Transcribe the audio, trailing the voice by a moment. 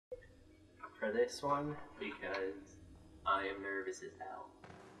for this one because I am nervous as hell.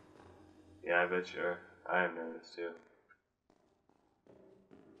 Yeah, I bet you are. I am nervous too.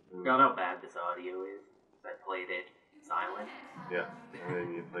 Forgot how bad this audio is. I played it silent. Yeah, and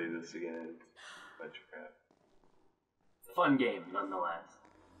then you play this again and it's a bunch of crap. Fun game, nonetheless.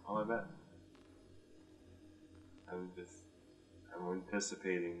 Oh, I bet. I'm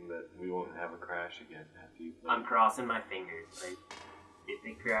anticipating that we won't have a crash again after you play. I'm crossing my fingers. Like, if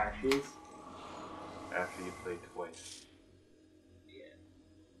it crashes... After you play twice.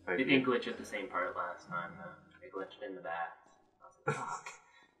 Yeah. It didn't glitch at the same part last time, though. It glitched in the back. I was like, fuck.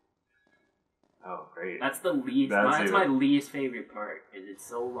 Oh, great. That's the least... That's my least favorite part, is it's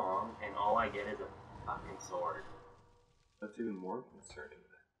so long, and all I get is a fucking sword. That's even more concerning.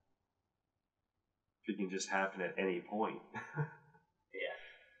 It can just happen at any point. Yeah.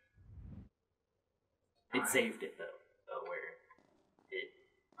 It saved it, though, where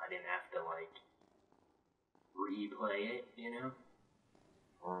I didn't have to, like, replay it, you know?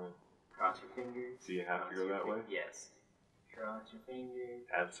 Alright. Cross your fingers. So you have to go that way? Yes. Cross your fingers.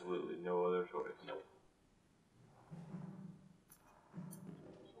 Absolutely no other choice. Nope.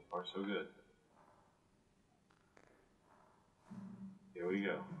 So far, so good. Here we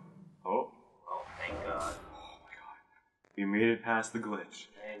go. Oh. Oh, thank God. Oh my God. We made it past the glitch.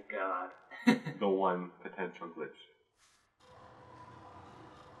 Thank God. The one potential glitch.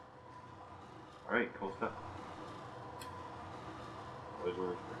 Alright, cool stuff. What was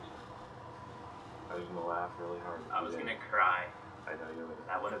yours first? I was gonna laugh really hard. I was gonna cry. I know you would.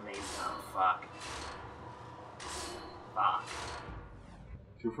 That would have made oh fuck. Fuck.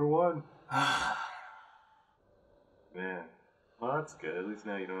 2 for 1. Man. Well, that's good. At least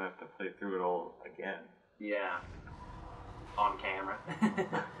now you don't have to play through it all again. Yeah. On camera.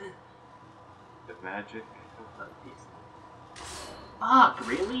 The magic. Fuck,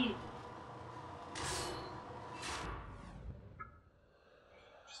 really?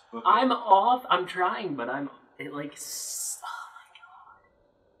 I'm off. I'm trying, but oh my God.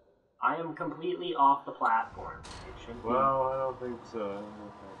 I am completely off the platform. It shouldn't Well, I don't think so.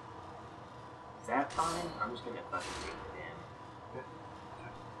 Is that fine? I'm just gonna fucking take it in. Yeah.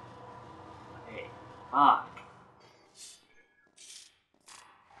 Hey, fuck.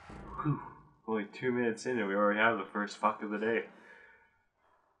 Whew. Only 2 minutes in and we already have the first fuck of the day.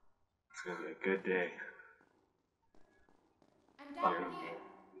 It's gonna be a good day. Fucking day.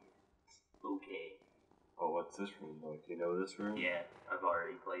 Okay. Oh, what's this room though? Do you know this room? Yeah, I've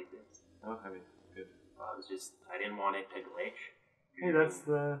already played this. Oh, I mean, good. I didn't want it to glitch. Hey, that's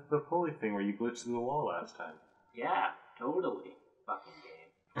the pulley thing where you glitched in the wall last time. Yeah, totally. Fucking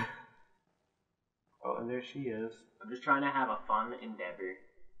game. Oh, and there she is. I'm just trying to have a fun endeavor.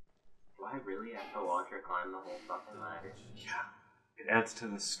 Do I really have to watch her climb the whole fucking ladder? Yeah. It adds to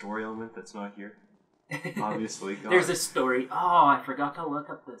the story element that's not here. Obviously, God. There's a story. Oh, I forgot to look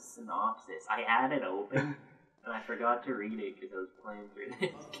up the synopsis. I had it open, and I forgot to read it because I was playing through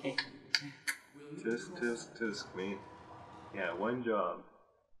this game. Tisk, mate. Yeah, one job.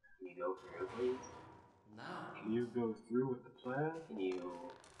 Can you go through, please? Can you go through with the plan? Can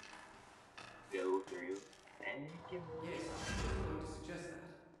you go through? Thank you. Yes, suggest that.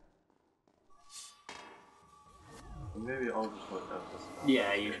 Maybe I'll just look up this.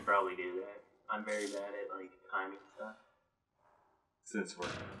 Yeah, you should probably do that. I'm very bad at, like, timing stuff. Since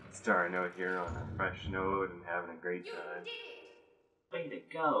we're starting out here on a fresh note and having a great time. Way to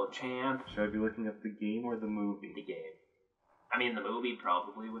go, champ. Should I be looking up the game or the movie? The game. I mean, the movie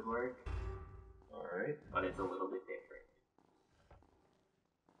probably would work. Alright. But it's a little bit different.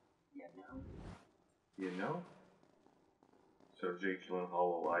 You know? You know? So Jake Gyllenhaal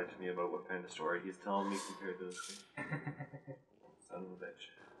will lie to me about what kind of story he's telling me compared to this thing. Son of a bitch.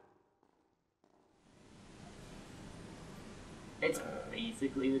 It's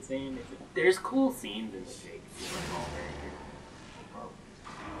basically the same. There's cool scenes in the Jake Gyllenhaal version.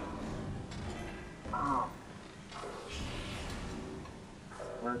 Oh.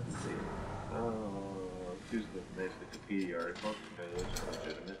 Let's see. Choose the nice Wikipedia article. Those are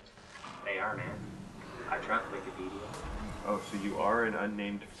legitimate. They are, man. I trust Wikipedia. Oh, so you are an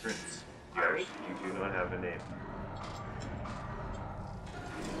unnamed prince. Yes, you do not have a name.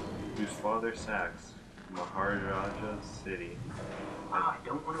 Whose father sacks Maharaja's city. Oh, I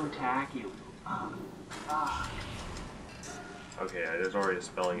don't want to attack you. Okay, there's already a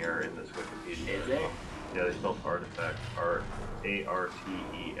spelling error in this Wikipedia. Is it? Yeah, they spelled artifact Artefact.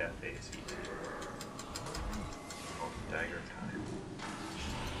 Oh, dagger time.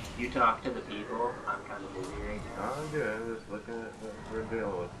 You talk to the people. I'm kind of busy right now. Oh, I'm good. I'm just looking at what we're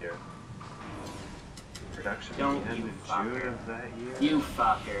dealing with here. Production Don't began you in fucker. June of that year. You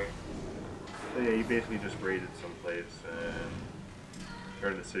fucker. So yeah, you basically just raided someplace and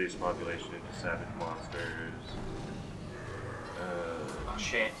turned the city's population into savage monsters. Oh,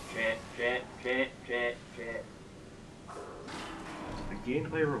 shit. The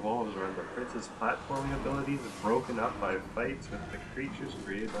gameplay revolves around the prince's platforming abilities broken up by fights with the creatures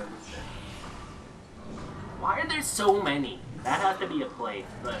created by the sand. Why are there so many? That has to be a place,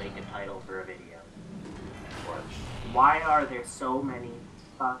 like a title for a video. What? Why are there so many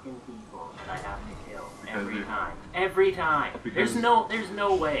fucking people that I have to kill every Because time? Every time. Because- There's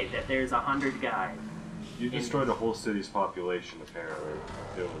no way that there's 100 guys. You destroyed a whole city's population, apparently,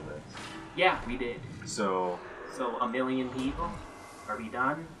 doing this. Yeah, we did. So, So 1 million people. Are we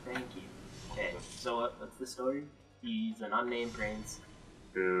done? Thank you. Okay. So what's the story? He's an unnamed prince.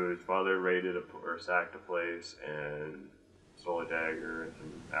 whose father raided or sacked a place and stole a dagger and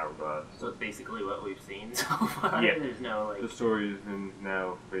some hourglass. So it's basically what we've seen so far. Yeah. There's no like. The story is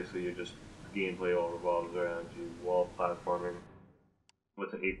now basically you just gameplay all revolves around you wall platforming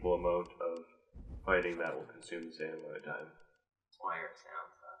with an equal amount of fighting that will consume the same amount of time. Wire sounds.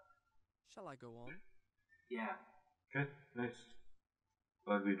 Shall I go on? Yeah. Okay, nice.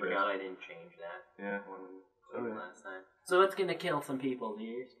 Glad we Forgot I didn't change that. Yeah. Okay. Last time. So it's gonna kill some people's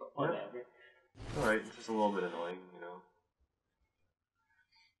ears, but whatever. Alright, it's just a little bit annoying, you know.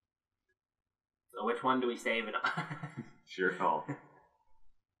 So which one do we save it on? It's your call.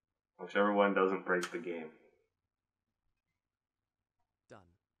 Whichever one doesn't break the game. Done.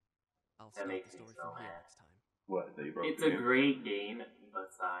 I'll That start makes the me story so from here mad. next time. What? That you broke It's the a game? great game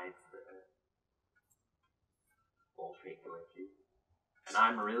besides the bullshit glitches. And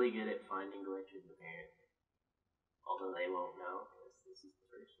I'm really good at finding glitches apparently. Although they won't know, because this is the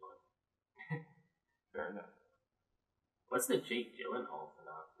first one. Fair enough. What's the Jake Gyllenhaal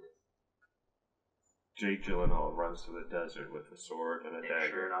synopsis? Jake Gyllenhaal runs to the desert with a sword and a His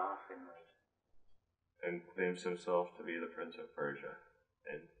dagger shirt off and like. and claims himself to be the Prince of Persia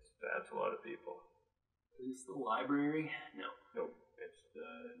and stabs a lot of people. Is this the library? No. Nope, it's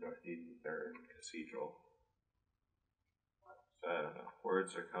the Northeastern Cathedral. So I don't know.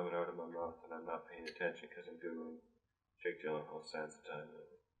 Words are coming out of my mouth and I'm not paying attention because I'm doing Jake Gyllenhaal Sands of Time.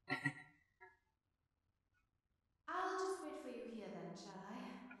 I'll just wait for you here then, shall I?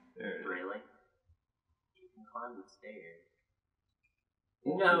 There it is. Really? You can climb the stairs.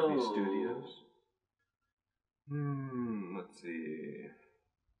 Walt No. Disney Studios. Let's see.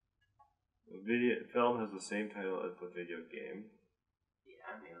 The film has the same title as the video game,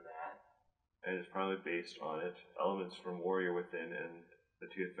 Yeah, I knew that. and is probably based on it. Elements from Warrior Within and The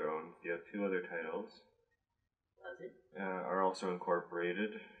Two Thrones, the two other titles, Does it? are also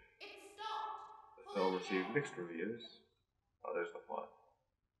incorporated. It stopped! The film received mixed reviews. Oh, there's the plot.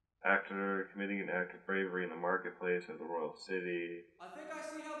 Actor committing an act of bravery in the marketplace of the royal city. I think I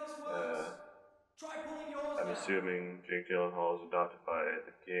see how this works. Try pulling yours I'm down. assuming Jake Gyllenhaal is adopted by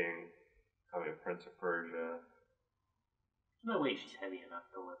the king, becoming a Prince of Persia. There's no way she's heavy enough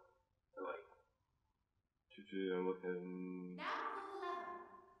to lift. To like. I'm looking. Now pull the lever.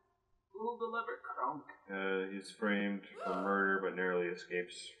 Pull the lever, crunk. He's framed for murder, but narrowly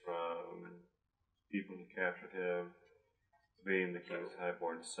escapes from people who captured him, evading the king's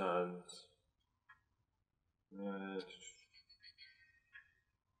highborn sons.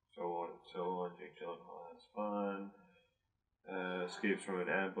 So on and so on. Jake Gyllenhaal has fun. Escapes from an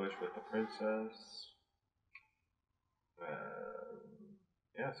ambush with the princess.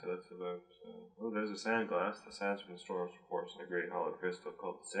 Yeah, so that's about. Oh, there's a sand glass. The sands from the storms were forced in a great hollow crystal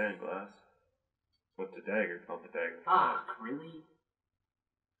called the sand glass. With the dagger called the dagger. Fuck, really?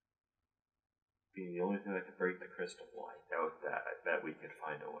 Being the only thing that could break the crystal. Well, I doubt that. I bet we could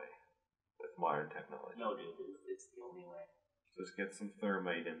find a way with modern technology. No, dude, it's the only way. Just get some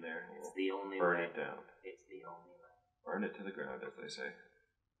thermite in there and It's we'll the only burn way. it down. It's the only way. Burn it to the ground, as they say.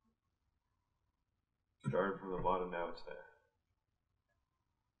 Started from the bottom, now it's there.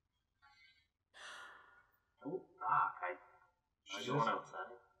 Oh, fuck, I'm going outside.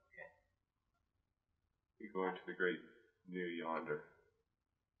 Okay. You're going to the great new yonder.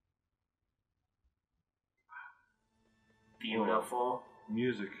 Beautiful.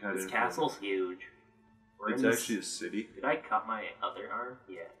 Music had This it. castle's huge. We're It's in this- actually a city. Did I cut my other arm?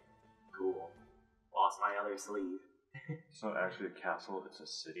 Yeah. Cool. Lost my other sleeve. It's not actually a castle, it's a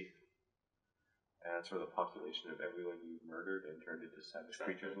city. And that's where the population of everyone you murdered and turned into savage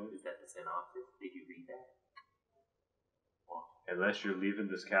creatures live. Is that the synopsis? Did you read that? Well, unless you're leaving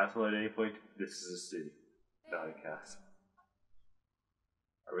this castle at any point, this is a city, not a castle.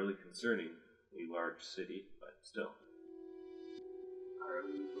 A really concerningly large city, but still. Are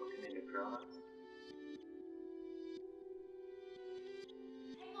we looking into cross?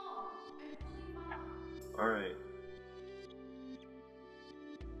 Hang on, I'm pulling Alright.